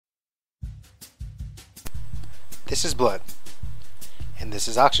This is blood, and this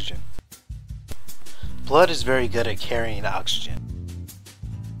is oxygen. Blood is very good at carrying oxygen.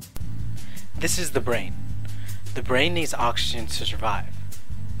 This is the brain. The brain needs oxygen to survive.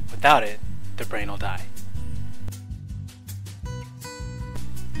 Without it, the brain will die.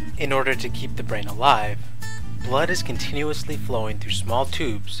 In order to keep the brain alive, blood is continuously flowing through small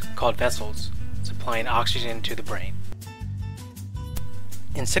tubes called vessels, supplying oxygen to the brain.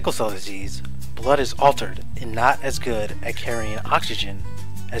 In sickle cell disease, blood is altered and not as good at carrying oxygen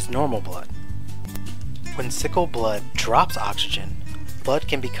as normal blood. When sickle blood drops oxygen, blood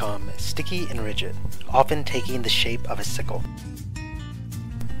can become sticky and rigid, often taking the shape of a sickle.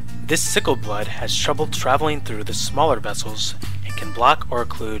 This sickle blood has trouble traveling through the smaller vessels and can block or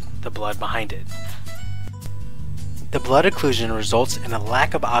occlude the blood behind it. The blood occlusion results in a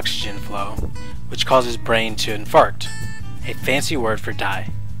lack of oxygen flow, which causes brain to infarct, a fancy word for die.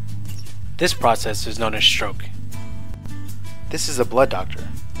 This process is known as stroke. This is a blood doctor,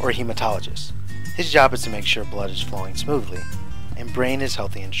 or a hematologist. His job is to make sure blood is flowing smoothly, and brain is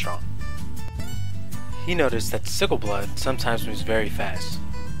healthy and strong. He noticed that sickle blood sometimes moves very fast.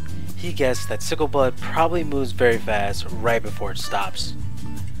 He guessed that sickle blood probably moves very fast right before it stops.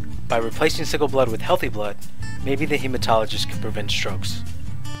 By replacing sickle blood with healthy blood, maybe the hematologist can prevent strokes.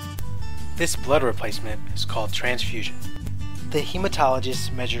 This blood replacement is called transfusion. The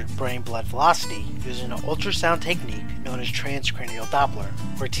hematologist measured brain blood velocity using an ultrasound technique known as Transcranial Doppler,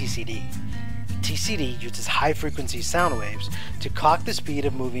 or TCD. TCD uses high-frequency sound waves to clock the speed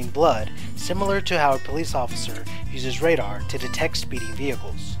of moving blood, similar to how a police officer uses radar to detect speeding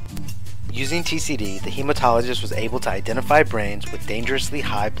vehicles. Using TCD, the hematologist was able to identify brains with dangerously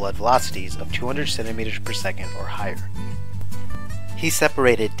high blood velocities of 200 centimeters per second or higher. He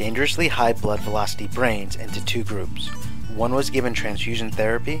separated dangerously high blood velocity brains into two groups. One was given transfusion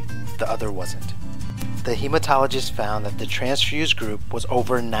therapy, the other wasn't. The hematologist found that the transfused group was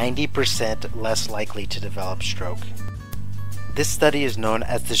over 90% less likely to develop stroke. This study is known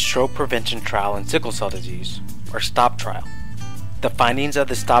as the Stroke Prevention Trial in Sickle Cell Disease, or STOP trial. The findings of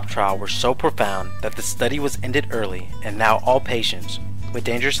the STOP trial were so profound that the study was ended early, and now all patients with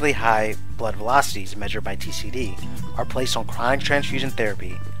dangerously high blood velocities measured by TCD are placed on chronic transfusion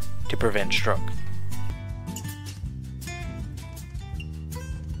therapy to prevent stroke.